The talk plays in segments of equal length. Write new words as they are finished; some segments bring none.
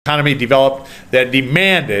economy developed that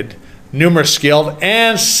demanded numerous skilled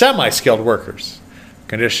and semi-skilled workers, a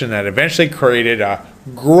condition that eventually created a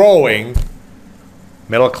growing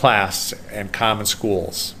middle class and common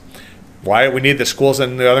schools. Why we need the schools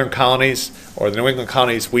in the northern colonies or the New England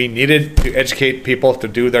colonies? We needed to educate people to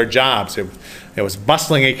do their jobs. It was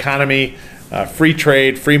bustling economy, free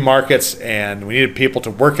trade, free markets, and we needed people to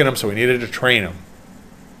work in them, so we needed to train them.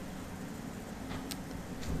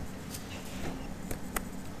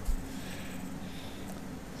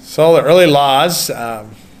 So the early laws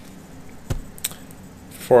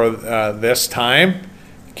for this time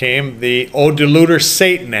came the O Deluder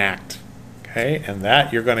Satan Act. Okay, and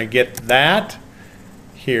that you're going to get that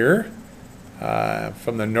here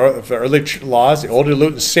from the early laws, the O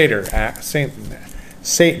Deluder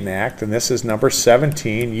Satan Act, and this is number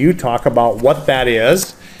 17. You talk about what that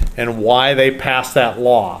is and why they passed that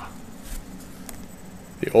law.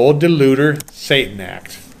 The O Deluder Satan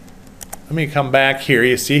Act. Let me come back here.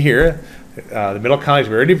 You see here, the Middle Colony is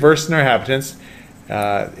very diverse in their inhabitants.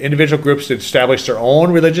 Individual groups that established their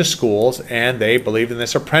own religious schools, and they believed in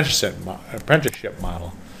this apprenticeship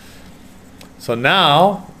model. So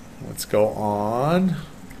now, let's go on.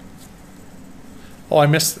 Oh, I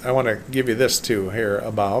want to give you this too here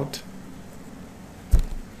about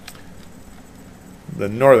the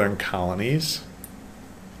northern colonies.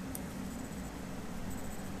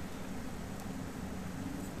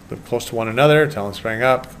 Live close to one another, talent sprang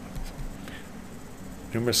up.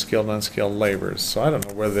 Numerous skilled and unskilled laborers. So I don't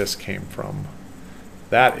know where this came from.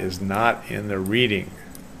 That is not in the reading.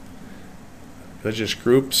 Religious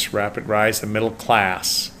groups, rapid rise, the middle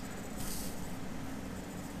class.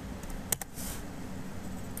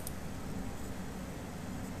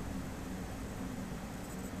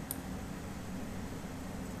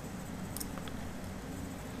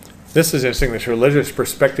 This is interesting, this religious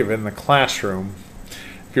perspective in the classroom.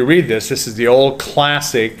 If you read this, this is the old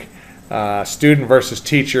classic student versus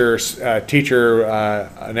teacher,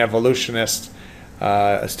 an evolutionist,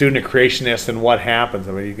 a student a creationist, and what happens.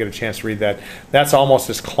 I mean, you get a chance to read that. That's almost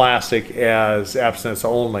as classic as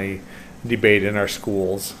abstinence-only debate in our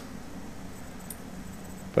schools.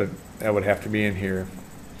 But that would have to be in here.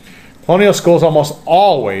 Colonial schools almost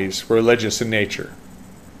always were religious in nature.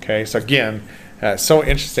 Okay, so again, so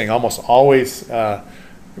interesting, almost always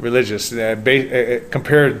religious.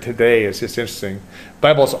 Compared to today, it's just interesting. The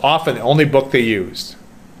Bible is often the only book they used.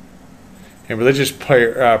 And religious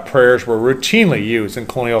prayers were routinely used in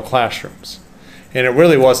colonial classrooms. And it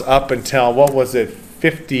really was up until, what was it,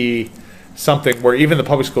 50-something, where even the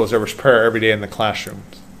public schools, there was prayer every day in the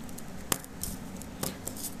classrooms.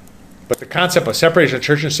 But the concept of separation of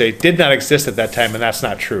church and state did not exist at that time, and that's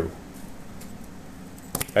not true.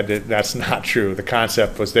 That's not true. The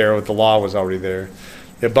concept was there, the law was already there.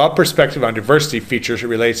 The above perspective on diversity features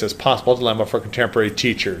relates as possible dilemma for contemporary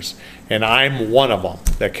teachers, and I'm one of them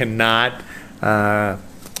that cannot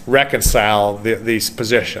reconcile these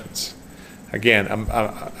positions. Again, I'm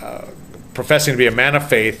professing to be a man of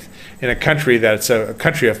faith in a country that's a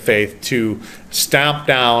country of faith. To stomp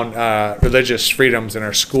down religious freedoms in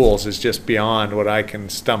our schools is just beyond what I can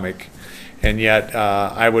stomach. And yet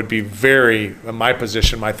I would be very, in my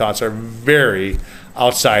position, my thoughts are very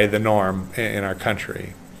outside the norm in our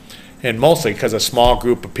country. And mostly because a small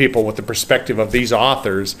group of people with the perspective of these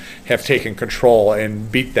authors have taken control and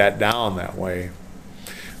beat that down that way.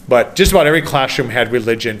 But just about every classroom had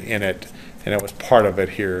religion in it, and it was part of it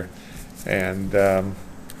here. And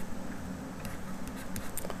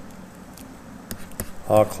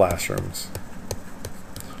all classrooms.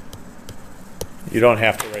 You don't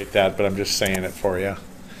have to write that, but I'm just saying it for you.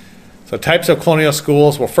 So types of colonial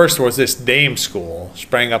schools. Well, first there was this dame school,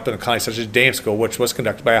 sprang up in the colony, such as dame school, which was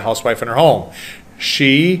conducted by a housewife in her home.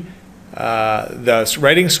 She, the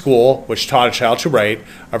writing school, which taught a child to write,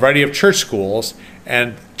 a variety of church schools,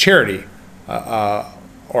 and charity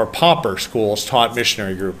or pauper schools taught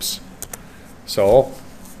missionary groups. So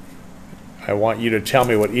I want you to tell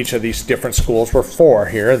me what each of these different schools were for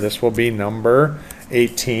here. This will be number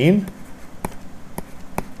 18.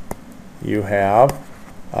 You have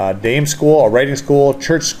dame school, a writing school,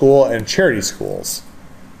 church school, and charity schools.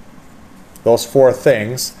 Those four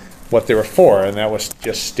things, what they were for, and that was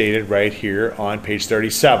just stated right here on page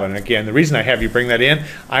 37. Again, the reason I have you bring that in,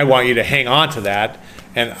 I want you to hang on to that,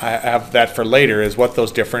 and I have that for later, is what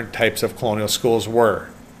those different types of colonial schools were.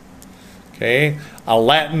 Okay, a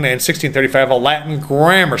Latin, in 1635, a Latin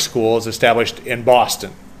grammar school is established in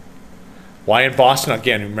Boston. Why in Boston?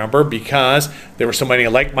 Again, remember, because there were so many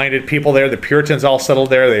like-minded people there. The Puritans all settled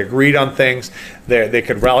there. They agreed on things. They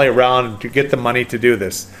could rally around to get the money to do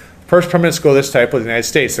this. First permanent school of this type was the United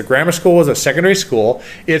States. The grammar school was a secondary school.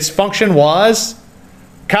 Its function was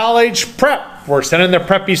college prep. We're sending their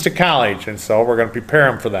preppies to college, and so we're going to prepare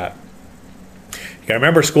them for that. You got to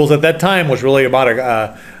remember, schools at that time was really about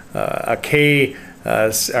a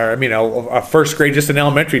first grade, just an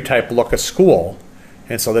elementary type look of school.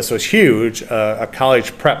 And so this was huge, a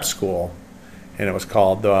college prep school, and it was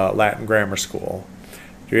called the Latin Grammar School.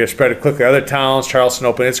 You spread it quickly. Other towns, Charleston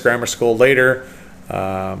opened its grammar school later.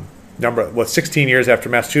 16 years after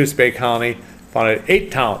Massachusetts Bay Colony, founded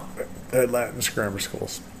 8 Latin grammar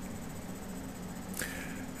schools.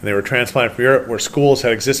 And they were transplanted from Europe, where schools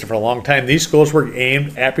had existed for a long time. These schools were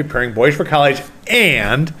aimed at preparing boys for college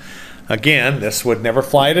and, again, this would never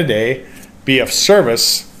fly today, be of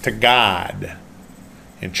service to God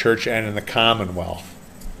in church and in the Commonwealth.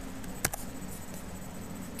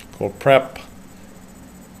 School prep.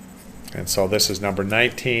 And so this is number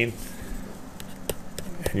 19.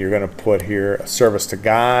 And you're going to put here a service to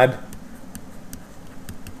God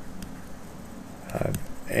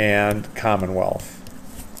and Commonwealth.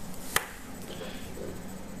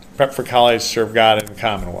 Prep for college, serve God and the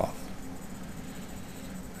Commonwealth.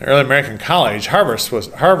 The early American college, Harvard,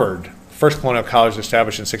 first colonial college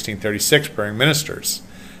established in 1636, preparing ministers.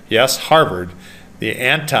 Yes, Harvard, the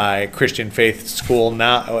anti-Christian faith school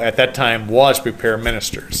now at that time, was prepare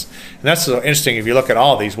ministers. And that's so interesting. If you look at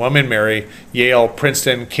all these, William and Mary, Yale,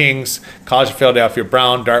 Princeton, King's, College of Philadelphia,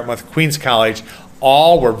 Brown, Dartmouth, Queens College,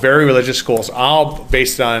 all were very religious schools, all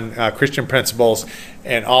based on Christian principles,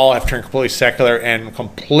 and all have turned completely secular and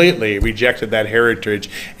completely rejected that heritage.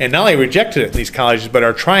 And not only rejected it in these colleges, but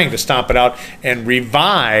are trying to stomp it out and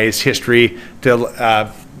revise history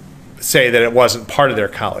to say that it wasn't part of their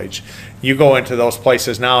college. You go into those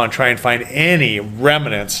places now and try and find any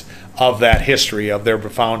remnants of that history of their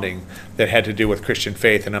founding that had to do with Christian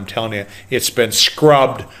faith, and I'm telling you, it's been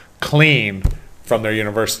scrubbed clean from their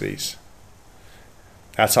universities.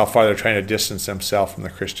 That's how far they're trying to distance themselves from the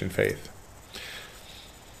Christian faith.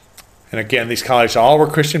 And again, these colleges all were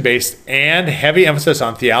Christian-based and heavy emphasis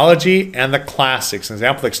on theology and the classics. An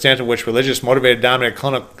example of the extent to which religious motivated dominated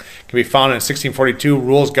colonial can be found in 1642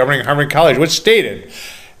 rules governing Harvard College, which stated,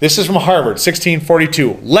 this is from Harvard,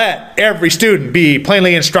 1642, let every student be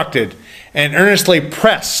plainly instructed and earnestly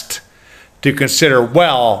pressed to consider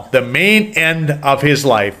well the main end of his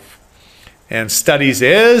life and studies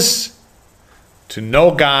is to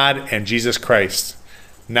know God and Jesus Christ.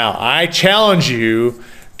 Now, I challenge you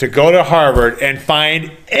to go to Harvard and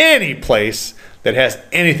find any place that has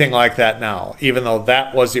anything like that now, even though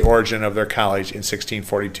that was the origin of their college in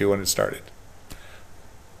 1642 when it started.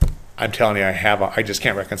 I'm telling you, I just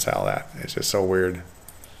can't reconcile that. It's just so weird.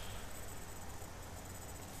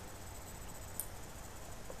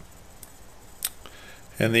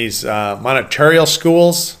 And these monitorial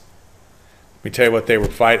schools, let me tell you what they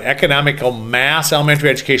provide. Economical mass elementary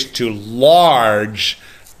education to large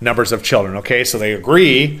numbers of children. Okay, so they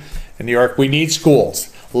agree in New York, we need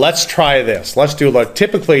schools. Let's try this. Let's do what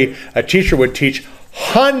typically a teacher would teach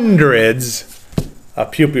hundreds of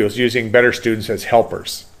pupils using better students as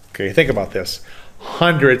helpers. Okay, think about this.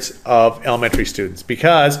 Hundreds of elementary students,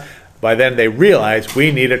 because by then they realize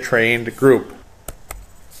we need a trained group.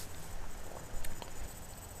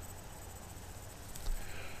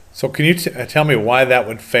 So can you tell me why that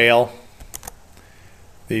would fail?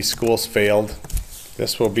 These schools failed.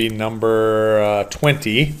 This will be number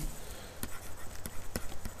 20.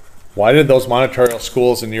 Why did those monitorial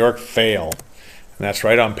schools in New York fail? And that's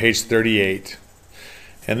right on page 38.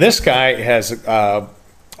 And this guy has,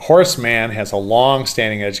 Horace Mann has a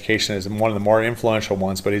long-standing education as one of the more influential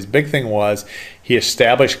ones, but his big thing was he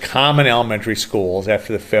established common elementary schools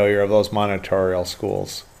after the failure of those monitorial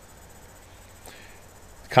schools.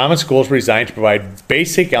 Common schools were designed to provide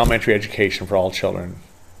basic elementary education for all children.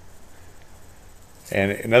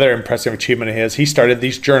 And another impressive achievement of his, he started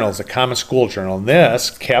these journals, the Common School Journal. And this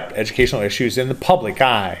kept educational issues in the public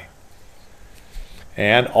eye.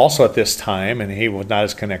 And also at this time, and he was not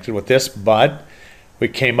as connected with this, but we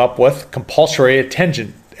came up with compulsory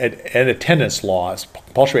attendance laws,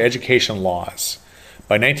 compulsory education laws.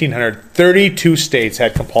 By 1900, 32 states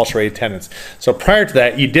had compulsory attendance. So prior to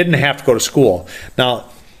that, you didn't have to go to school. Now,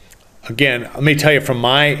 again, let me tell you from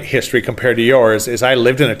my history compared to yours, is I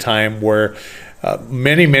lived in a time where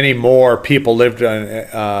many more people lived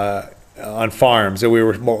on farms, and we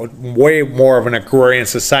were way more of an agrarian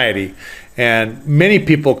society, and many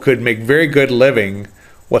people could make very good living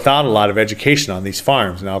without a lot of education on these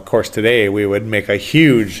farms. Now, of course, today we would make a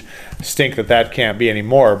huge stink that that can't be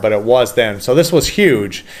anymore, but it was then. So this was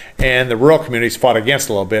huge, and the rural communities fought against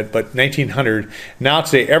it a little bit, but 1900, now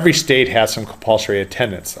today every state has some compulsory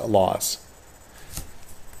attendance laws.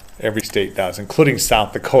 Every state does, including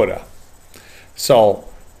South Dakota. So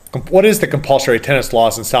what is the compulsory attendance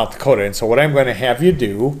laws in South Dakota? And so what I'm going to have you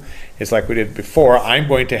do is, like we did before, I'm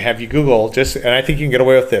going to have you Google, and I think you can get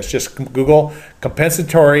away with this, just Google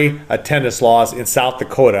compensatory attendance laws in South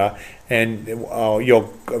Dakota, and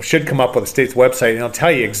you'll should come up with the state's website, and it'll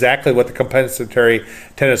tell you exactly what the compensatory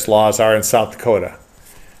attendance laws are in South Dakota.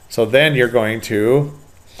 So then you're going to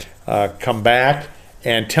come back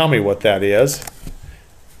and tell me what that is.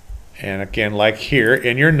 And again, like here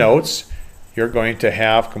in your notes, you're going to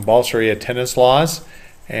have compulsory attendance laws,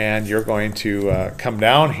 and you're going to come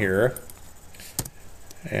down here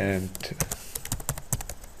and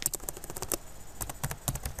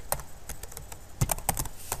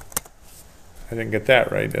I didn't get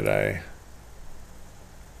that right, did I?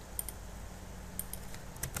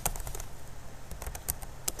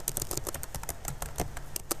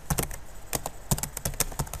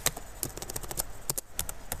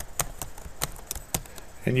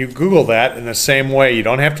 And you Google that in the same way. You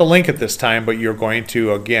don't have to link it this time, but you're going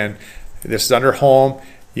to, again, this is under home.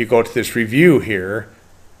 You go to this review here,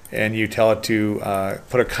 and you tell it to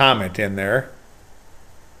put a comment in there.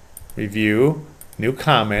 Review, new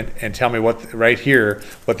comment, and tell me what, right here,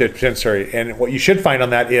 what the compensatory. And what you should find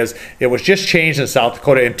on that is it was just changed in South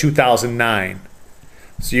Dakota in 2009.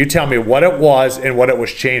 So you tell me what it was and what it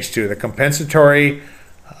was changed to. The compensatory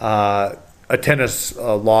attendance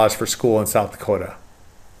laws for school in South Dakota.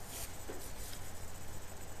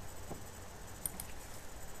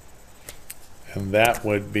 And that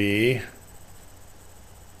would be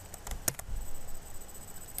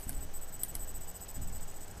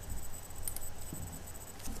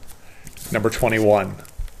number 21.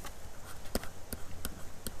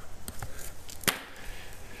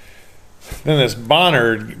 Then this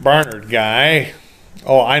Barnard guy,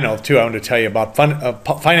 oh, I know too, I want to tell you about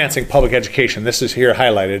financing public education. This is here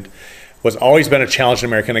highlighted. Was always been a challenge in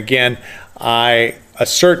America. And again, I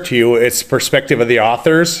assert to you, it's perspective of the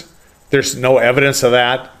authors. There's no evidence of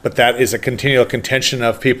that, but that is a continual contention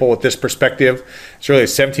of people with this perspective. It's really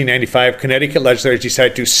 1795, Connecticut legislators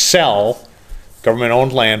decided to sell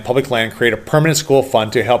government-owned land, public land, create a permanent school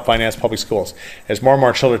fund to help finance public schools. As more and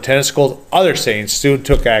more children attended schools, others saying soon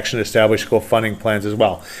took action to establish school funding plans as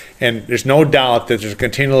well. And there's no doubt that there's a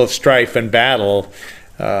continual strife and battle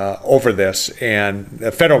over this, and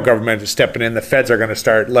the federal government is stepping in. The feds are going to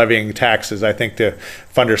start levying taxes, I think, to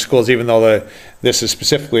fund our schools, even though this is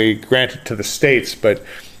specifically granted to the states. But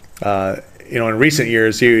you know, in recent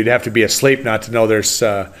years, you'd have to be asleep not to know there's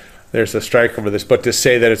a strike over this. But to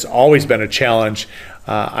say that it's always been a challenge,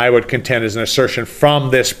 I would contend is an assertion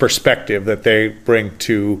from this perspective that they bring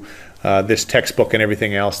to this textbook and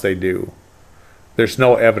everything else they do. There's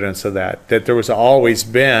no evidence of that. That there was always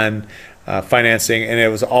been financing, and it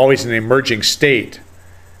was always an emerging state.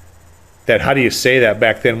 That, how do you say that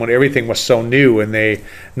back then when everything was so new, and they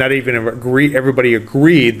not even everybody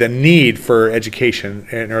agreed the need for education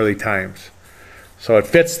in early times. So it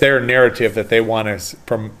fits their narrative that they want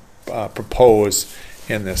to propose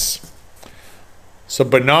in this. So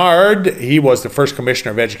Barnard, he was the first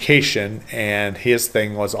commissioner of education, and his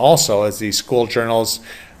thing was also as the school journals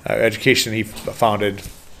education he founded.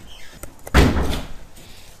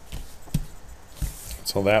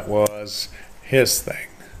 So that was his thing.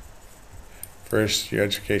 First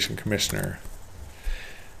education commissioner.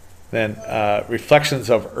 Then reflections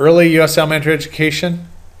of early U.S. elementary education.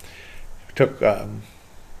 Took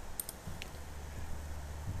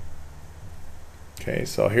okay,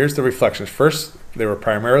 so here's the reflections. First, they were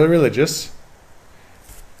primarily religious.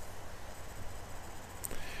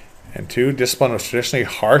 And two, discipline was traditionally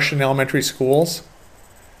harsh in elementary schools.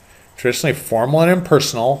 Traditionally formal and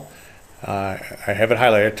impersonal. I have it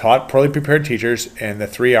highlighted. Taught poorly prepared teachers, and the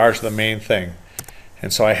 3 R's are the main thing.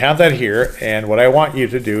 And so I have that here, and what I want you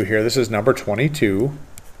to do here, this is number 22,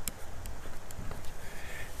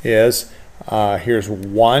 is here's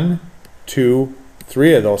 1, 2,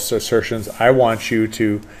 3 of those assertions. I want you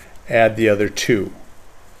to add the other 2.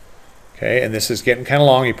 Okay, and this is getting kind of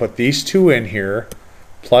long. You put these 2 in here,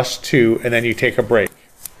 plus 2, and then you take a break.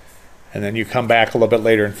 And then you come back a little bit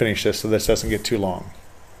later and finish this so this doesn't get too long.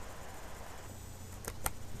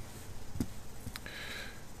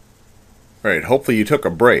 All right, hopefully you took a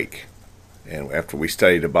break and after we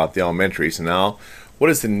studied about the elementaries. Now, what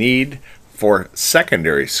is the need for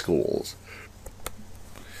secondary schools?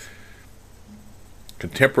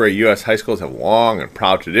 Contemporary U.S. high schools have long and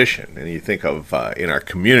proud tradition, and you think of in our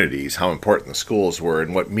communities how important the schools were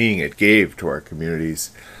and what meaning it gave to our communities.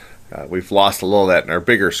 We've lost a little of that in our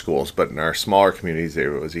bigger schools, but in our smaller communities, it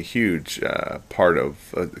was a huge part of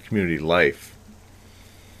the community life.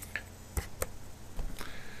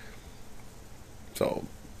 So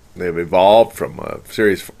they've evolved from a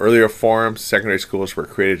series of earlier forms. Secondary schools were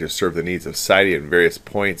created to serve the needs of society at various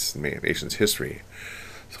points in the nation's history.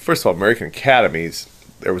 So first of all, American academies,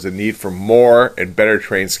 there was a need for more and better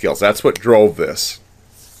trained skills. That's what drove this.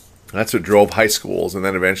 That's what drove high schools, and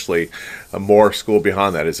then eventually a more school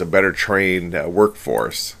beyond that is a better trained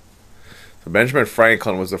workforce. So Benjamin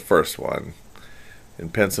Franklin was the first one in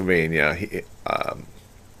Pennsylvania.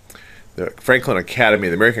 The Franklin Academy,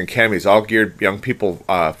 the American academies, all geared young people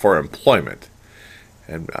for employment.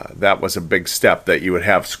 And that was a big step, that you would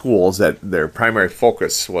have schools that their primary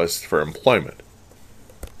focus was for employment.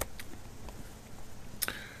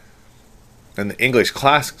 And the English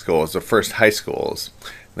classic school was the first high schools.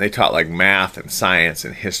 And they taught like math and science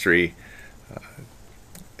and history.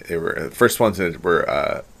 They were the first ones that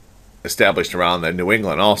were established around New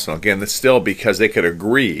England also. Again, that's still because they could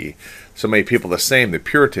agree. So many people the same. The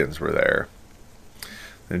Puritans were there.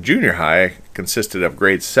 And junior high consisted of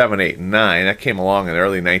grades 7, 8, and 9. That came along in the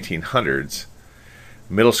early 1900s.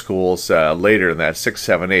 Middle schools later than that, 6,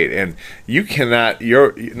 7, 8. And you cannot,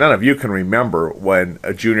 none of you can remember when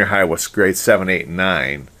a junior high was grades 7, 8, and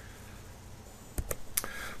 9.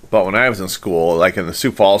 But when I was in school, like in the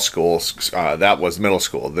Sioux Falls schools, that was middle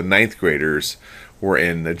school. The 9th graders were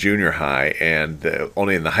in the junior high, and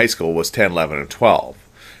only in the high school was 10, 11, and 12.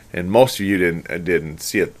 And most of you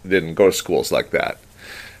didn't go to schools like that.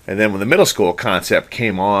 And then when the middle school concept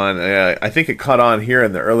came on, I think it caught on here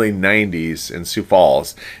in the early 90s in Sioux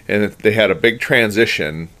Falls, and they had a big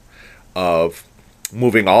transition of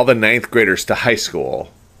moving all the 9th graders to high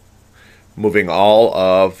school, moving all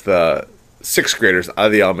of the 6th graders out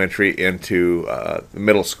of the elementary into the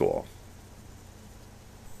middle school.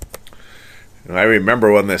 And I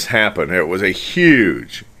remember when this happened, it was a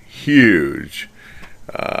huge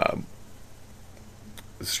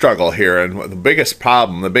struggle here, and the biggest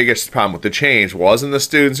problem with the change wasn't the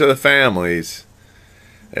students or the families,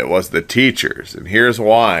 it was the teachers. And here's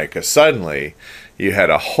why: because suddenly you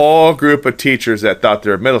had a whole group of teachers that thought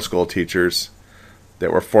they were middle school teachers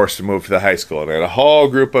that were forced to move to the high school, and a whole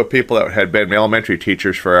group of people that had been elementary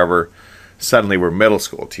teachers forever suddenly were middle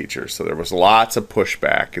school teachers. So there was lots of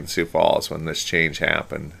pushback in Sioux Falls when this change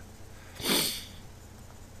happened.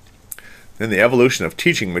 Then the evolution of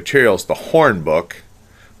teaching materials, the Horn Book.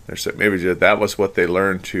 Maybe that was what they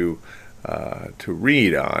learned to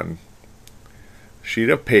read on. A sheet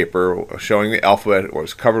of paper showing the alphabet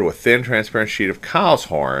was covered with thin, transparent sheet of cow's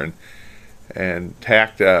horn, and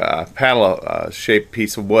tacked a paddle-shaped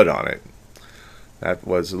piece of wood on it. That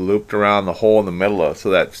was looped around the hole in the middle so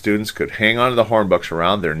that students could hang onto the horn books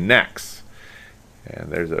around their necks.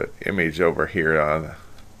 And there's an image over here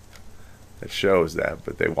that shows that,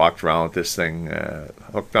 but they walked around with this thing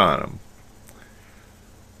hooked on them.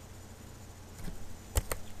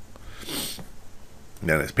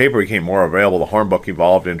 Then as paper became more available, the horn book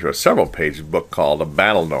evolved into a several-page book called a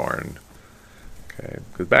battledorn. Okay,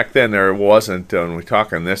 because back then there wasn't, when we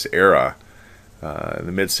talk in this era, in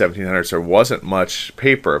the mid-1700s, there wasn't much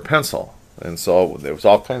paper or pencil, and so there was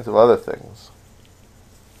all kinds of other things.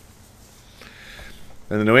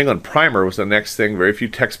 And the New England Primer was the next thing. Very few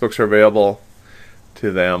textbooks are available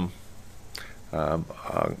to them.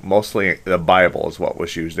 Mostly the Bible is what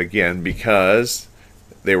was used, again, because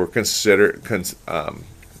they were concerned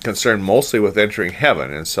mostly with entering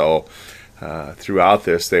heaven, and so throughout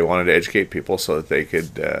this they wanted to educate people so that they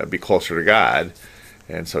could be closer to God,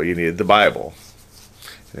 and so you needed the Bible.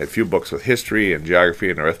 And a few books with history and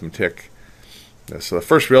geography and arithmetic. So the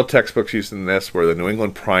first real textbooks used in this were the New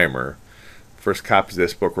England Primer. First copies of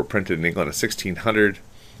this book were printed in England in 1600.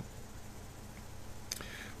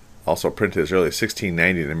 Also printed as early as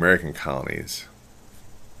 1690 in the American colonies.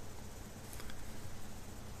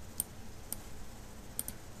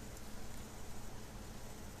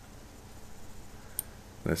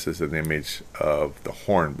 This is an image of the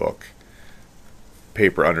Horn Book.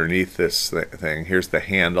 Paper underneath this thing. Here's the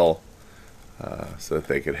handle so that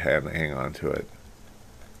they could hang on to it.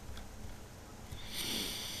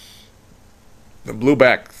 The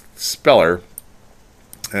blueback speller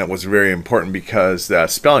was very important because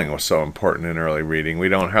spelling was so important in early reading. We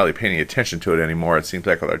don't hardly pay any attention to it anymore, it seems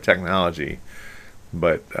like, with our technology.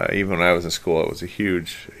 But even when I was in school, it was a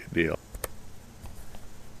huge deal.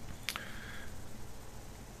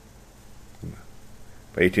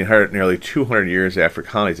 By 1800, nearly 200 years after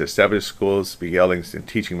colonies established, schools, buildings, and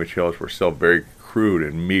teaching materials were still very crude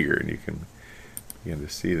and meager, and you can begin to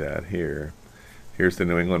see that here. Here's the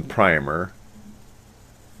New England Primer.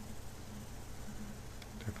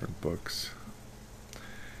 Different books.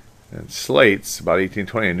 And slates, about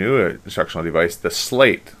 1820, a new instructional device, the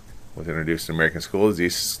slate, was introduced in American schools.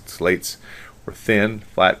 These slates were thin,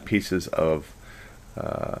 flat pieces of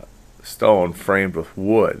stone framed with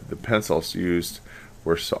wood. The pencils used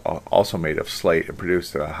were also made of slate and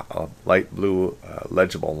produced a light blue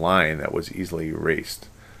legible line that was easily erased.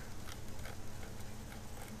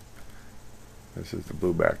 This is the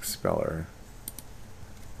blueback speller.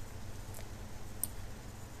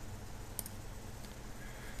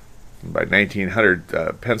 By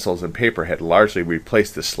 1900, pencils and paper had largely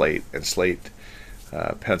replaced the slate, and slate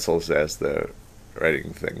pencils as the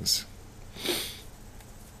writing things.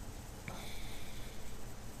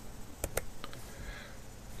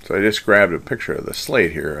 So I just grabbed a picture of the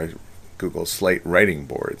slate here. I Googled slate writing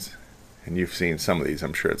boards, and you've seen some of these,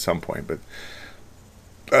 I'm sure, at some point, but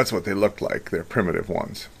that's what they look like. They're primitive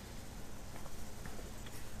ones.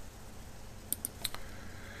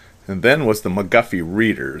 And then was the McGuffey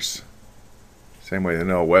readers. Same way the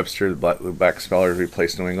Noah Webster, the blueback speller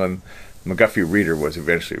replaced New England. The McGuffey reader was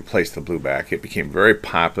eventually replaced the blueback. It became very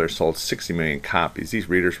popular, sold 60 million copies. These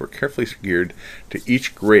readers were carefully geared to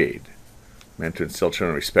each grade, meant to instill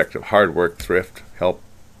children respect of hard work, thrift, help,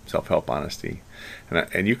 self-help, honesty.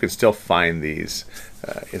 And you can still find these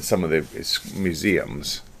in some of the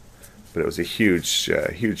museums. But it was a huge,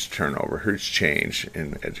 huge turnover, huge change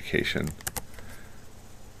in education.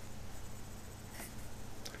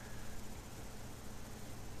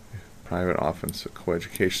 Private, often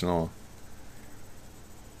coeducational.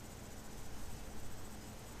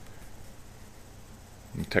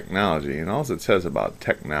 And technology, and all it says about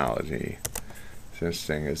technology, it's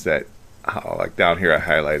interesting, is that, like down here I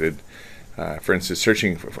highlighted, for instance,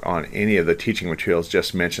 searching on any of the teaching materials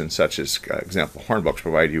just mentioned, such as example horn books,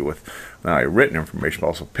 provide you with not only written information but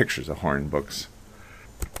also pictures of horn books.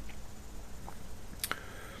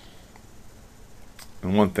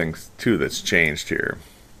 And one thing too that's changed here.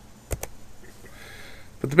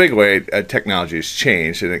 But the big way technology has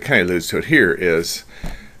changed, and it kind of alludes to it here, is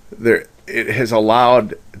it has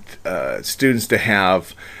allowed students to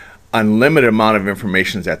have unlimited amount of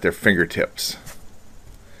information at their fingertips.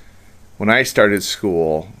 When I started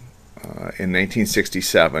school in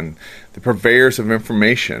 1967, the purveyors of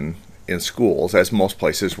information in schools, as most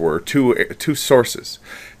places, were two sources: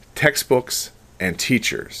 textbooks and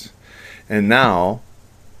teachers. And now,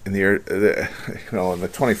 in the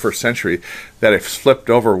 21st century, that have flipped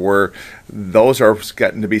over, where those are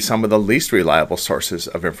getting to be some of the least reliable sources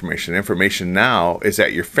of information. Information now is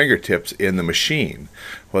at your fingertips in the machine,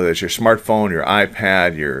 whether it's your smartphone, your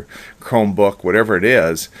iPad, your Chromebook, whatever it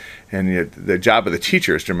is. And the job of the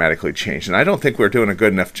teacher has dramatically changed. And I don't think we're doing a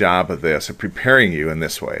good enough job of this, of preparing you in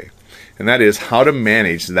this way. And that is how to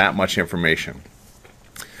manage that much information.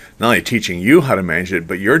 Not only teaching you how to manage it,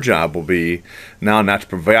 but your job will be now not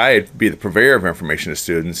to be the purveyor of information to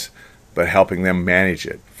students, but helping them manage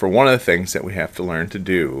it. For one of the things that we have to learn to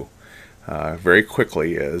do very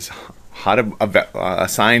quickly is how to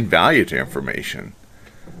assign value to information.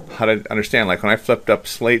 How to understand, like when I flipped up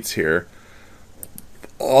slates here,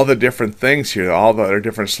 all the different things here, all the other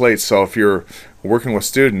different slates. So if you're working with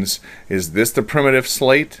students, is this the primitive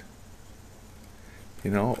slate?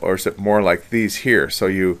 Or is it more like these here? So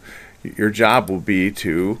your job will be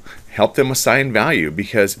to help them assign value,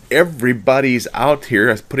 because everybody's out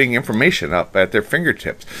here putting information up at their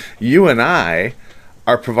fingertips. You and I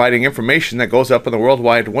are providing information that goes up in the World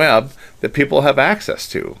Wide Web that people have access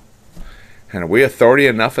to. And are we authority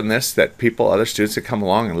enough in this that other students that come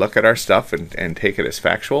along and look at our stuff and take it as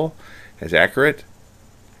factual, as accurate?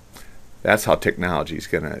 That's how technology is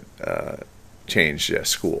going to change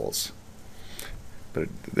schools. But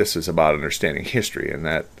this is about understanding history, and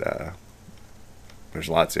that there's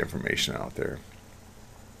lots of information out there.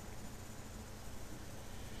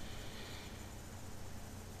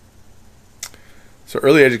 So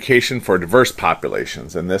early education for diverse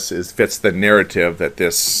populations, and this fits the narrative that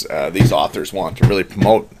these authors want to really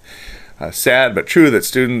promote. Sad but true that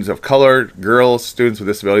students of color, girls, students with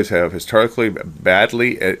disabilities have historically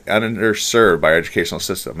badly underserved by our educational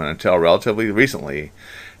system, and until relatively recently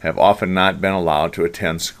have often not been allowed to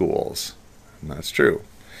attend schools. And that's true.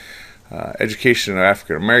 Education of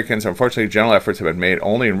African Americans, unfortunately, general efforts have been made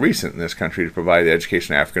only in this country to provide the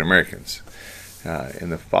education of African Americans. In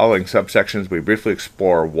the following subsections, we briefly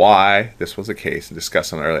explore why this was the case and discuss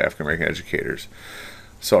some early African American educators.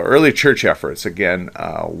 So early church efforts, again,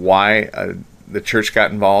 why the church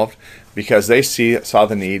got involved because they saw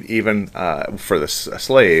the need even for the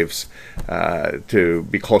slaves to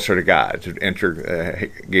be closer to God, to enter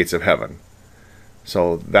gates of heaven.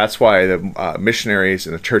 So that's why the missionaries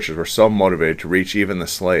and the churches were so motivated to reach even the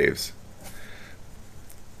slaves.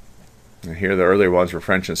 And here the earlier ones were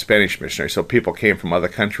French and Spanish missionaries. So people came from other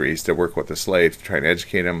countries to work with the slaves, to try and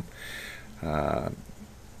educate them.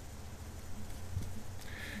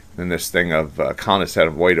 Then this thing of colonists had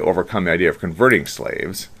a way to overcome the idea of converting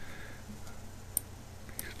slaves.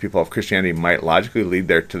 People of Christianity might logically lead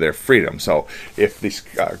to their freedom. So if these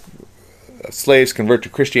slaves convert to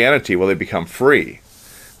Christianity, will they become free?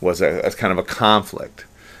 Was a kind of a conflict.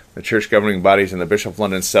 The church governing bodies and the Bishop of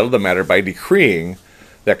London settled the matter by decreeing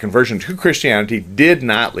that conversion to Christianity did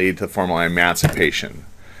not lead to formal emancipation.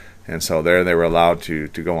 And so there they were allowed to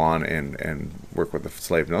go on and work with the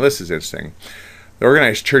slaves. Now this is interesting. The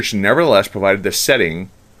organized church nevertheless provided the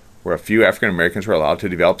setting where a few African Americans were allowed to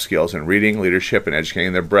develop skills in reading, leadership, and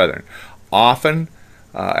educating their brethren. Often,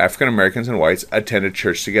 African Americans and whites attended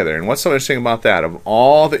church together. And what's so interesting about that? Of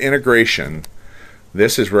all the integration,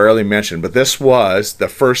 this is rarely mentioned, but this was the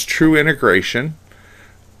first true integration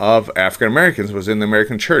of African Americans, was in the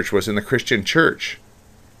American church, was in the Christian church.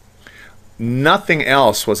 Nothing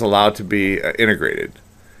else was allowed to be integrated,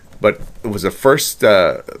 but it was the first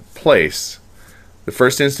place, the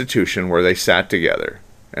first institution where they sat together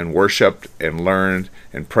and worshiped and learned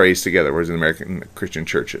and praised together, was in American Christian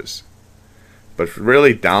churches. But it's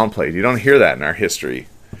really downplayed. You don't hear that in our history.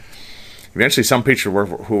 Eventually, some preachers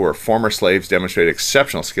who were former slaves demonstrated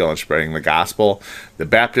exceptional skill in spreading the gospel. The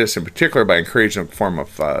Baptists, in particular, by encouraging a form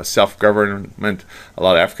of self-government,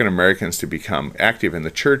 allowed African Americans to become active in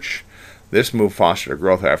the church. This move fostered a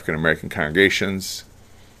growth of African American congregations,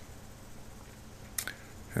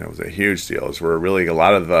 and it was a huge deal. It was where really a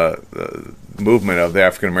lot of the movement of the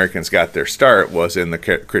African Americans got their start was in the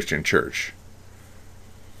Christian church.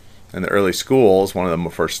 In the early schools, one of the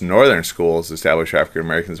first northern schools established for African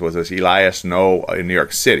Americans was this Elias No in New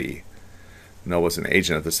York City. No was an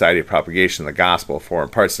agent of the Society of Propagation of the Gospel of Foreign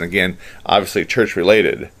Parts, and again, obviously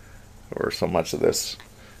church-related, where so much of this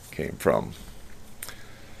came from.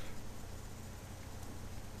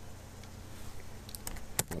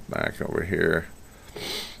 Back over here.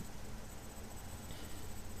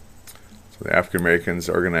 So the African Americans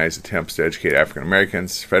organized attempts to educate African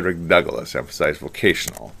Americans. Frederick Douglass emphasized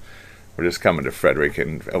vocational. We're just coming to Frederick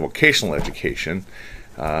and vocational education.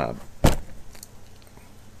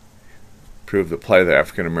 Prove the plight of the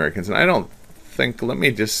African Americans. And I don't think, let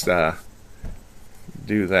me just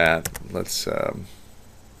do that. Let's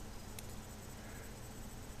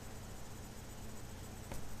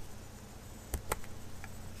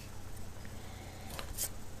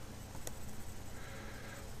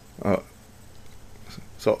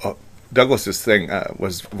Douglas's thing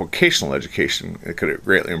was vocational education. It could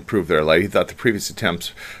greatly improve their life. He thought the previous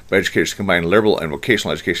attempts by educators to combine liberal and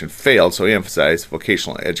vocational education failed, so he emphasized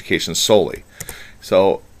vocational education solely.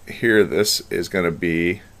 So here this is going to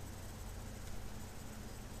be,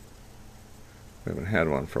 we haven't had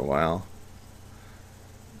one for a while,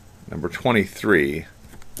 number 23.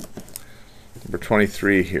 Number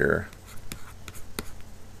 23 here.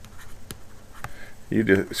 You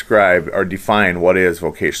describe or define what is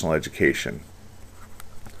vocational education.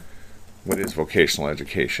 What is vocational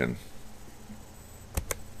education?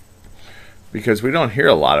 Because we don't hear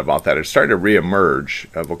a lot about that. It's starting to reemerge,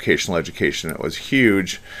 vocational education. It was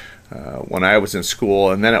huge when I was in school,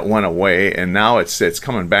 and then it went away, and now it's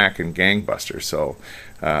coming back in gangbusters. So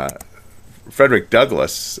Frederick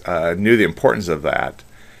Douglass knew the importance of that,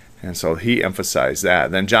 and so he emphasized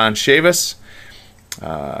that. Then John Chavis,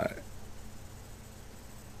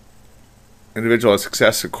 individual has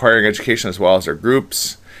success acquiring education as well as their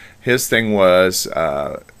groups. His thing was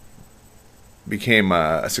became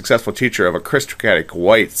a successful teacher of aristocratic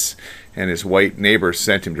whites, and his white neighbors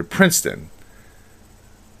sent him to Princeton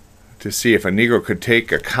to see if a Negro could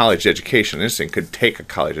take a college education. Interesting, could take a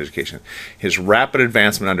college education. His rapid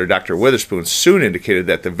advancement under Dr. Witherspoon soon indicated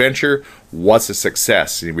that the venture was a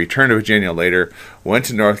success. He returned to Virginia later, went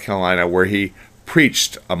to North Carolina, where he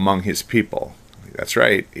preached among his people. That's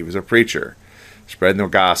right, he was a preacher, spreading the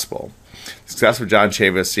gospel. The success of John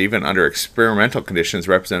Chavis, even under experimental conditions,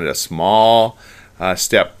 represented a small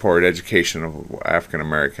step toward education of African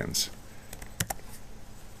Americans.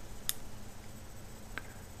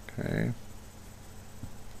 Okay.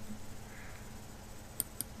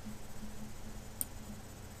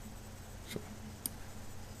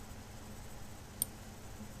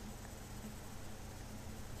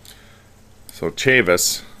 So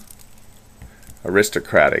Chavis,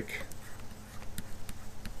 aristocratic.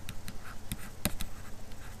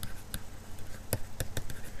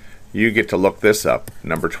 You get to look this up.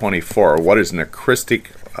 Number 24. What is an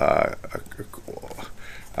aristocratic?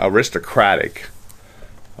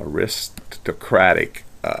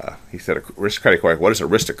 He said aristocratic wife. What does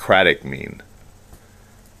aristocratic mean?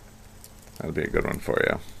 That'll be a good one for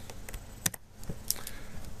you.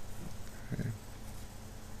 Okay.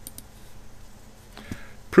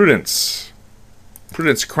 Prudence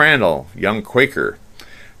Crandall, young Quaker,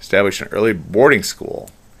 established an early boarding school.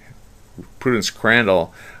 Prudence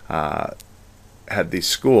Crandall had these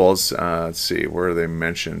schools. Let's see, where are they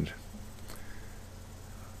mentioned?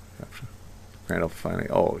 Crandall finally.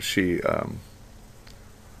 Oh, she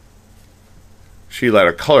let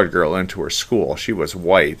a colored girl into her school. She was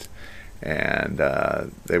white, and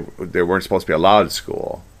they weren't supposed to be allowed at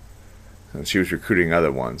school. And she was recruiting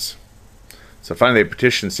other ones. So finally, they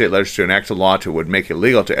petitioned the state legislature to enact a law would make it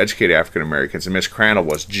illegal to educate African Americans, and Miss Crandall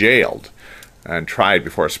was jailed and tried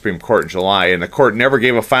before a Supreme Court in July, and the court never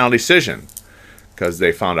gave a final decision because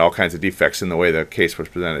they found all kinds of defects in the way the case was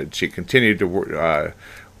presented. She continued to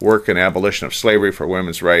work in abolition of slavery for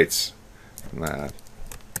women's rights.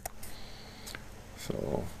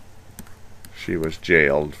 So she was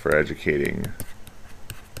jailed for educating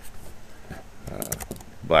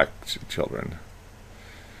black children.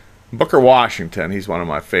 Booker Washington, he's one of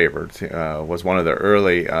my favorites, was one of the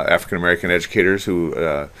early African-American educators who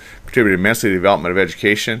contributed immensely to the development of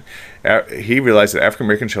education. He realized that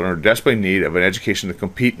African-American children were desperately in need of an education to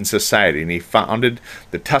compete in society, and he founded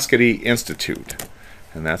the Tuskegee Institute.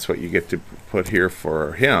 And that's what you get to put here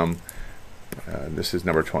for him. This is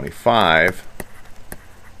number 25,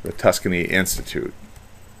 the Tuskegee Institute.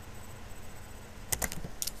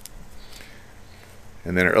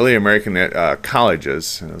 And then early American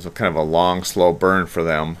colleges, and it was kind of a long, slow burn for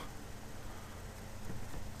them.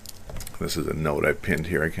 This is a note I pinned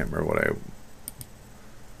here. I can't remember what I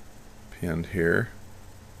pinned here.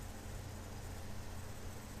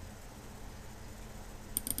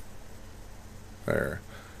 There.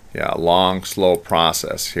 Yeah, a long, slow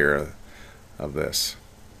process here of this.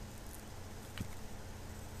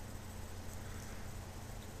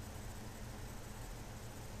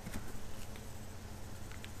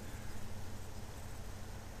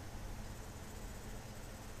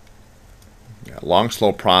 Yeah, long,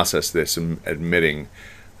 slow process, this admitting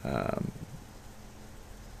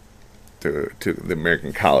to the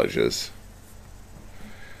American colleges.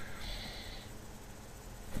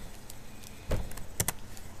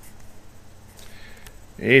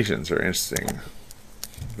 Asians are interesting,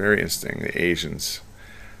 very interesting. The Asians.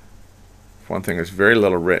 One thing, there's very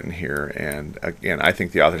little written here, and again, I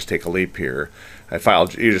think the authors take a leap here. If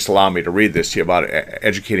you just allow me to read this to you about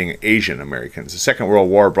educating Asian Americans. The Second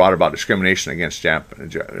World War brought about discrimination against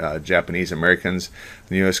Japanese Americans.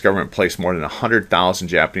 The U.S. government placed more than 100,000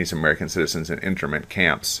 Japanese American citizens in internment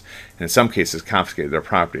camps, and in some cases confiscated their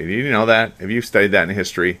property. Did you know that? Have you studied that in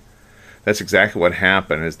history? That's exactly what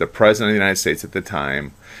happened. Is the President of the United States at the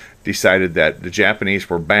time decided that the Japanese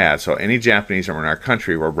were bad, so any Japanese that were in our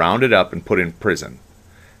country were rounded up and put in prison,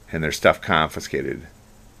 and their stuff confiscated.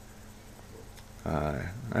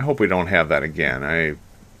 I hope we don't have that again. I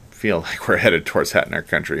feel like we're headed towards that in our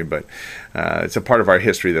country, but it's a part of our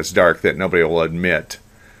history that's dark that nobody will admit.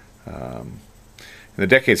 In the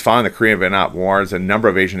decades following the Korean and Vietnam Wars, a number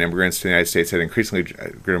of Asian immigrants to the United States had increasingly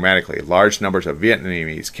dramatically. Large numbers of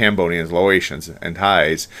Vietnamese, Cambodians, Laotians, and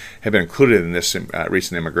Thais have been included in this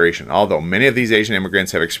recent immigration. Although many of these Asian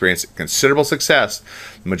immigrants have experienced considerable success,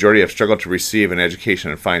 the majority have struggled to receive an education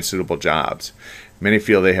and find suitable jobs. Many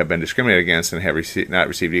feel they have been discriminated against and have not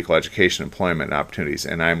received equal education, employment, and opportunities.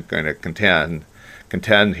 And I'm going to contend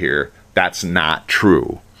here that's not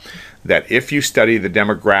true. That if you study the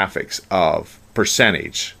demographics of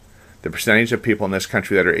the percentage of people in this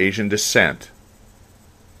country that are Asian descent,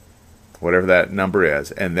 whatever that number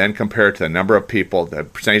is, and then compare it to the number of people, the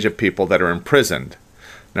percentage of people that are imprisoned,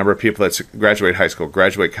 number of people that graduate high school,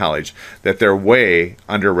 graduate college, that they're way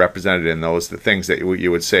underrepresented in those, the things that you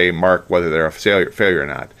would say mark whether they're a failure or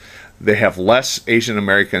not. They have less Asian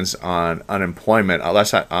Americans on unemployment,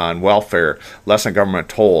 less on welfare, less on government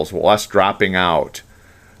tolls, less dropping out.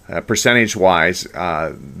 Percentage-wise,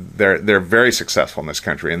 they're very successful in this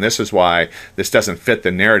country, and this is why this doesn't fit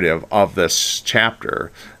the narrative of this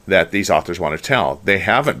chapter that these authors want to tell. They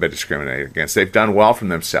haven't been discriminated against. They've done well for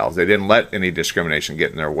themselves. They didn't let any discrimination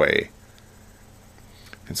get in their way.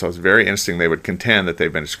 And so it's very interesting they would contend that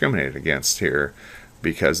they've been discriminated against here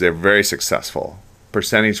because they're very successful,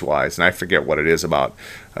 percentage-wise, and I forget what it is, about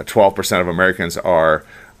 12% of Americans are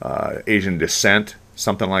Asian descent,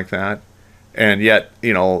 something like that. And yet,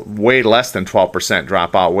 you know, way less than 12%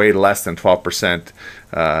 drop out, way less than 12%,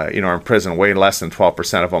 you know, are in prison, way less than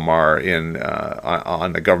 12% of them are in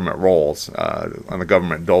on the government rolls, on the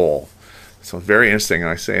government dole. So very interesting. And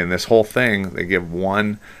I say in this whole thing, they give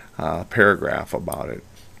one paragraph about it.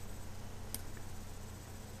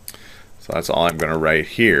 So that's all I'm going to write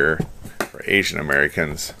here. For Asian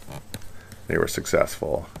Americans, they were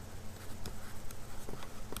successful.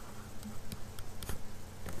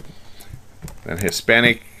 And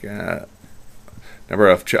Hispanic, number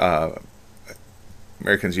of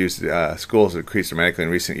Americans used schools increased dramatically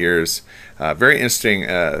in recent years. Very interesting,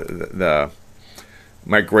 the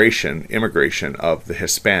immigration of the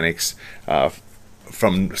Hispanics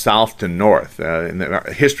from south to north. In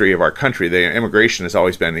the history of our country, the immigration has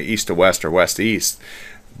always been east to west or west to east.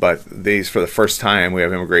 But these, for the first time, we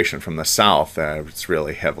have immigration from the south. It's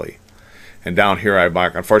really heavily. And down here,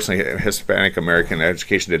 unfortunately, Hispanic American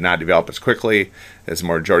education did not develop as quickly as the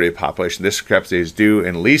majority of the population. This discrepancy is due,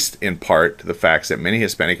 at least in part, to the fact that many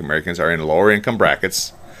Hispanic Americans are in lower income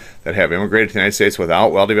brackets that have immigrated to the United States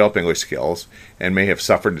without well-developed English skills and may have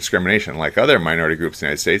suffered discrimination. Like other minority groups in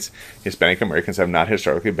the United States, Hispanic Americans have not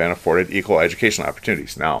historically been afforded equal educational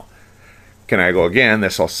opportunities. Now, can I go again?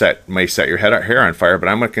 This may set your hair on fire, but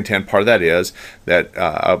I'm going to contend part of that is that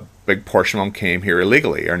a big portion of them came here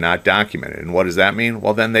illegally or not documented. And what does that mean?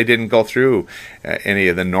 Well, then they didn't go through any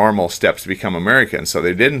of the normal steps to become Americans. So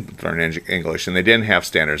they didn't learn English, and they didn't have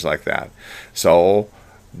standards like that. So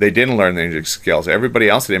they didn't learn the English skills. Everybody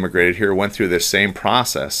else that immigrated here went through this same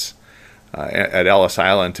process at Ellis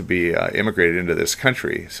Island to be immigrated into this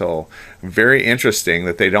country. So very interesting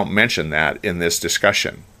that they don't mention that in this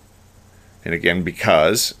discussion. And again,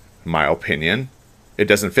 because, in my opinion, it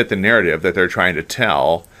doesn't fit the narrative that they're trying to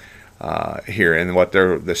tell here. And what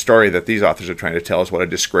the story that these authors are trying to tell is what a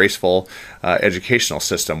disgraceful educational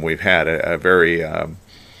system we've had, a very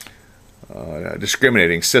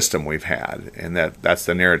discriminating system we've had. And that's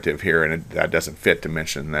the narrative here, and that doesn't fit to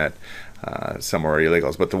mention that some are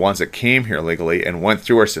illegals. But the ones that came here legally and went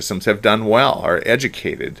through our systems have done well, are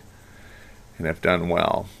educated, and have done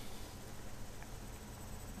well.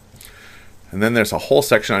 And then there's a whole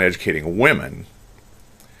section on educating women.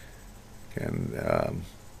 And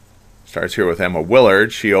starts here with Emma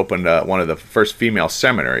Willard. She opened one of the first female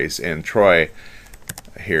seminaries in Troy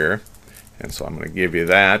here. And so I'm going to give you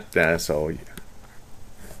that. So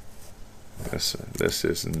this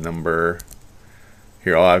is number,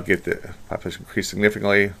 here I'll get the population increase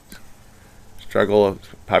significantly. Struggle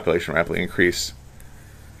of population rapidly increase.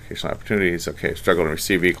 Educational opportunities. Okay, struggle to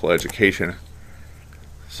receive equal education.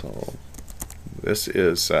 So this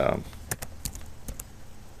is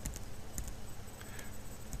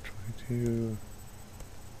 22.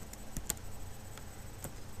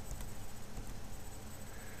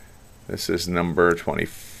 This is number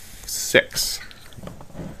 26.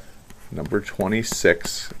 Number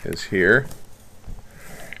 26 is here.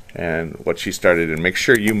 And what she started, and make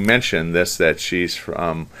sure you mention this, that she's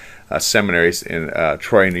from seminaries in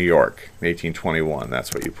Troy, New York, in 1821.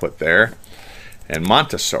 That's what you put there. And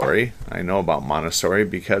Montessori, I know about Montessori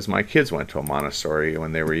because my kids went to a Montessori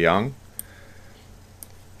when they were young.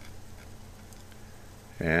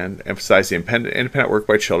 And emphasize the independent work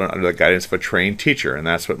by children under the guidance of a trained teacher. And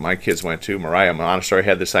that's what my kids went to. Mariah Montessori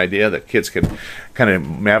had this idea that kids could kind of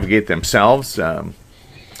navigate themselves. And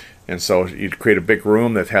so you'd create a big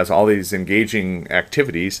room that has all these engaging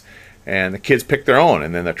activities, and the kids pick their own,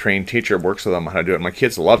 and then the trained teacher works with them on how to do it. My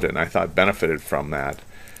kids loved it, and I thought benefited from that.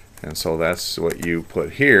 And so that's what you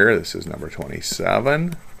put here. This is number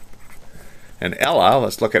 27. And Ella,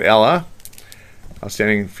 let's look at Ella.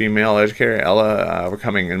 Outstanding female educator. Ella,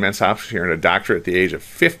 overcoming immense obstacles here, and a doctorate at the age of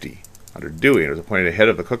 50 under Dewey, and was appointed head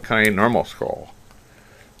of the Cook County Normal School.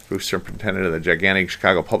 First superintendent of the gigantic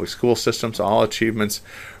Chicago public school system. So all achievements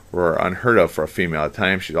were unheard of for a female at the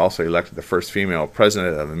time. She's also elected the first female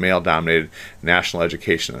president of the male-dominated National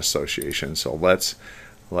Education Association. So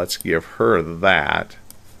let's give her that.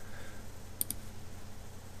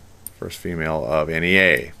 First female of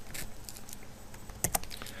NEA.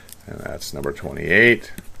 And that's number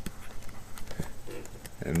 28.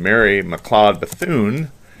 And Mary McLeod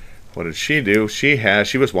Bethune, what did she do? She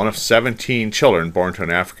was one of 17 children born to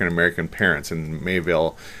an African-American parents in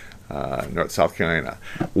Mayville, South Carolina.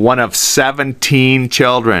 One of 17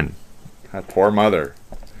 children. That poor mother.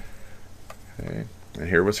 Okay. And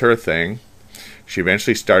here was her thing. She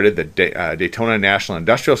eventually started the Daytona National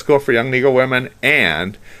Industrial School for Young Negro Women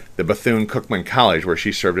and the Bethune-Cookman College, where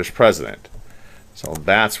she served as president. So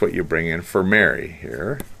that's what you bring in for Mary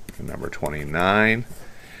here. And number 29.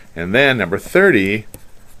 And then number 30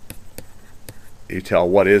 you tell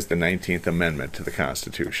what is the 19th Amendment to the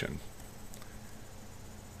Constitution.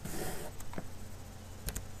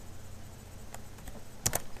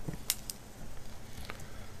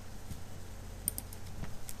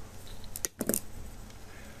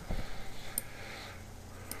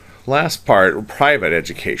 Last part, private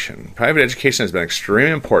education. Private education has been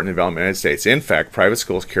extremely important in the development of the United States. In fact, private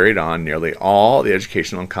schools carried on nearly all the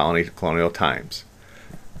educational and colonial times.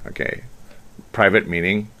 Okay, private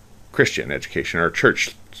meaning Christian education or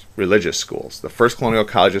church religious schools. The first colonial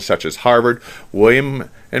colleges such as Harvard, William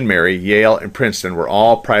and Mary, Yale, and Princeton were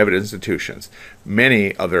all private institutions.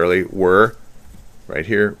 Many of the early were, right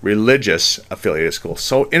here, religious affiliated schools.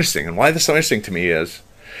 So interesting. And why this is so interesting to me is,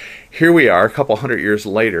 here we are a couple hundred years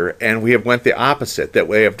later, and we have went the opposite, that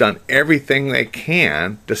they have done everything they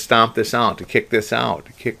can to stomp this out, to kick this out,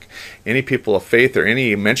 to kick any people of faith or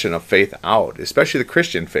any mention of faith out, especially the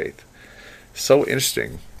Christian faith. So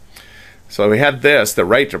interesting. So we had this, the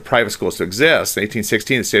right to private schools to exist. In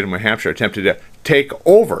 1816, the state of New Hampshire attempted to take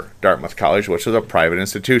over Dartmouth College, which was a private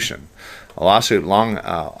institution. A lawsuit long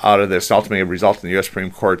out of this ultimately resulted in the U.S.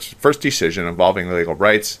 Supreme Court's first decision involving legal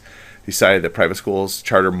rights, decided that private schools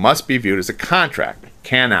charter must be viewed as a contract,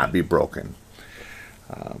 cannot be broken.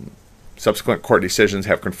 Subsequent court decisions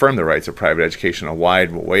have confirmed the rights of private education in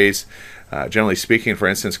wide ways. Generally speaking, for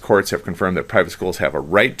instance, courts have confirmed that private schools have a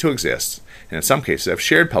right to exist, and in some cases have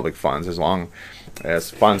shared public funds as long as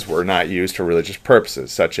funds were not used for religious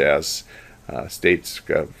purposes, such as states'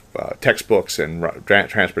 textbooks and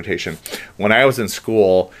transportation. When I was in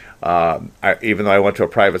school, even though I went to a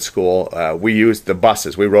private school, we used the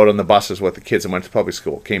buses. We rode on the buses with the kids and went to public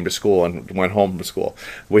school, came to school and went home from school.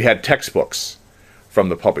 We had textbooks from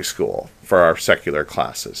the public school for our secular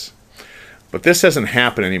classes. But this doesn't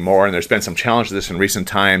happen anymore, and there's been some challenge to this in recent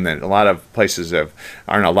time that a lot of places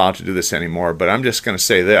aren't allowed to do this anymore. But I'm just going to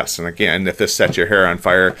say this, and again, if this sets your hair on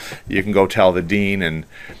fire, you can go tell the dean, and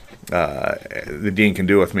the dean can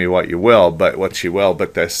do with me what she will.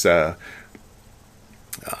 But this, I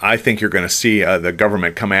think you're going to see the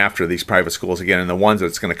government come after these private schools again, and the ones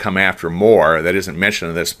that's going to come after more that isn't mentioned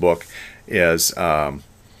in this book is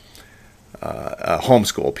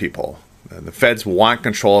homeschool people. The feds want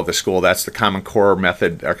control of the school. That's the Common Core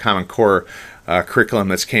method, or Common Core curriculum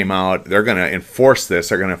that's came out. They're going to enforce this.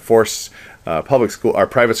 They're going to force public school or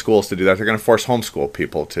private schools to do that. They're going to force homeschool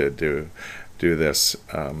people to do this.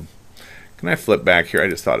 Can I flip back here? I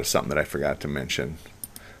just thought of something that I forgot to mention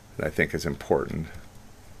that I think is important.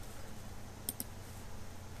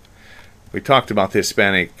 We talked about the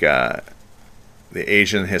Hispanic, the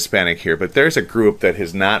Asian Hispanic here, but there's a group that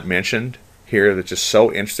is not mentioned here that's just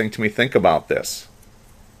so interesting to me. Think about this.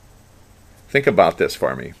 Think about this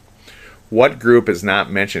for me. What group is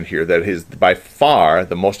not mentioned here that is by far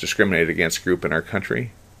the most discriminated against group in our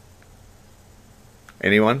country?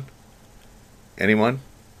 Anyone? Anyone?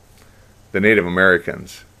 The Native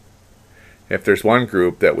Americans. If there's one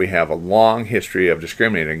group that we have a long history of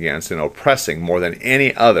discriminating against and oppressing more than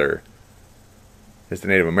any other, is the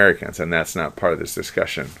Native Americans, and that's not part of this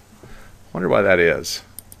discussion. I wonder why that is.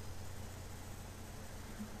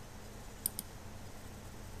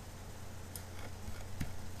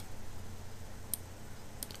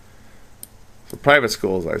 So private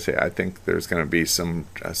schools, I think there's going to be some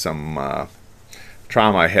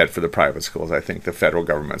trauma ahead for the private schools. I think the federal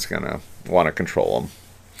government's going to want to control them.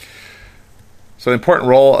 So the important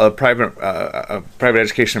role of private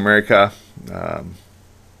education in America.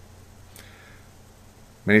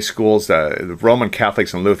 Many schools, the Roman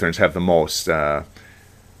Catholics and Lutherans have the most. For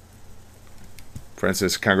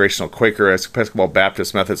instance, Congregational Quaker, Episcopal,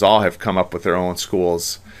 Baptist, Methodists all have come up with their own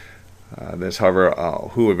schools. This, however,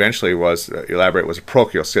 who eventually was elaborated was a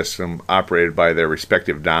parochial system operated by their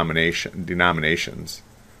respective denominations.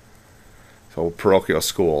 So parochial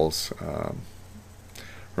schools.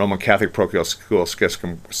 Roman Catholic parochial school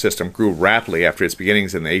system grew rapidly after its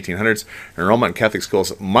beginnings in the 1800s, and Roman Catholic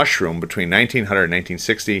schools mushroomed between 1900 and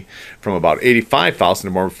 1960 from about 85,000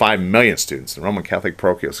 to more than 5 million students. The Roman Catholic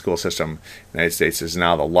parochial school system in the United States is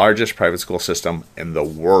now the largest private school system in the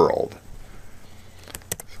world.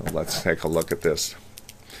 So let's take a look at this.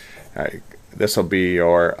 This will be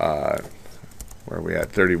your, where are we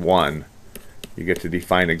at, 31. You get to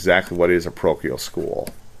define exactly what is a parochial school.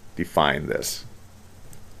 Define this.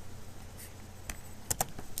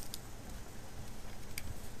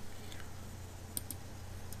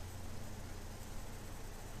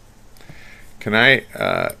 Can I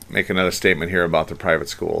make another statement here about the private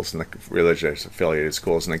schools and the religious affiliated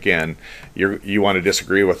schools? And again, you want to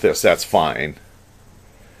disagree with this, that's fine.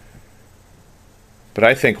 But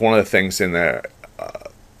I think one of the things in the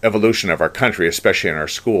evolution of our country, especially in our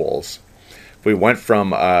schools, We went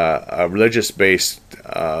from a religious-based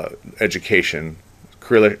education,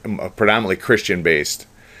 predominantly Christian-based,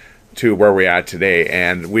 to where we're at today,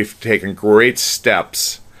 and we've taken great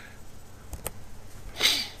steps.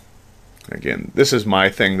 Again, this is my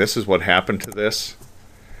thing. This is what happened to this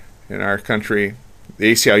in our country.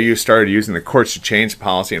 The ACLU started using the courts to change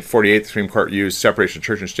policy. In 48, the Supreme Court used separation of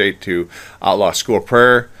church and state to outlaw school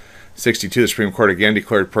prayer. 62, the Supreme Court again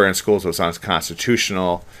declared prayer in schools was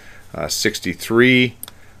unconstitutional. 63,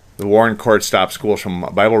 the Warren Court stopped schools from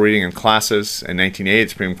Bible reading in classes. In 1980, the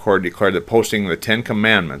Supreme Court declared that posting the Ten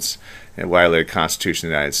Commandments it violated the Constitution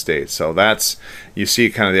of the United States. So that's, you see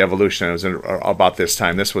kind of the evolution. It was about this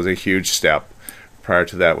time. This was a huge step. Prior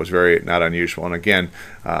to that was very not unusual. And again,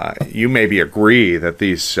 you maybe agree that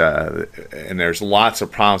these, and there's lots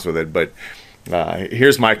of problems with it, but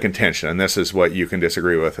here's my contention, and this is what you can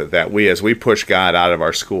disagree with it, that as we push God out of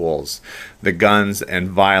our schools, the guns and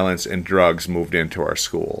violence and drugs moved into our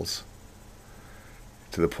schools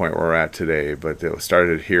to the point where we're at today. But it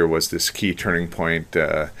started here was this key turning point.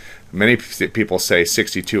 Many people say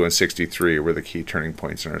 62 and 63 were the key turning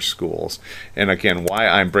points in our schools. And again, why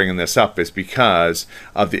I'm bringing this up is because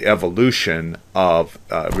of the evolution of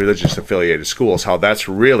religious affiliated schools, how that's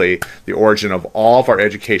really the origin of all of our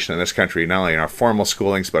education in this country, not only in our formal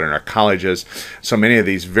schoolings, but in our colleges. So many of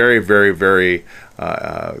these very, very, very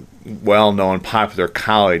well-known, popular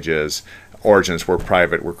colleges, origins were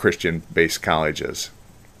private, were Christian-based colleges.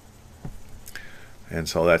 And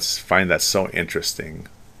so find that so interesting.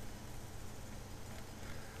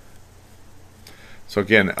 So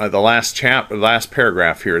again, the last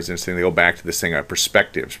paragraph here is interesting. They go back to this thing of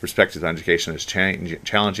perspectives. Perspectives on education is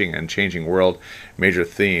challenging and changing world. Major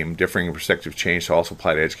theme, differing perspectives change to also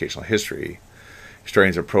apply to educational history.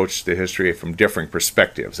 Historians approach the history from differing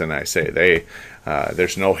perspectives, and I say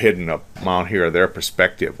there's no hidden amount here of their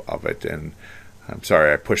perspective of it. And I'm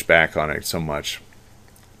sorry I push back on it so much.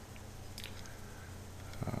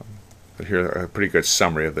 But here's a pretty good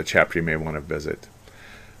summary of the chapter you may want to visit.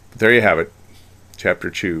 But there you have it.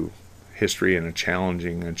 Chapter 2, History in a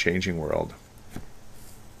Challenging and Changing World.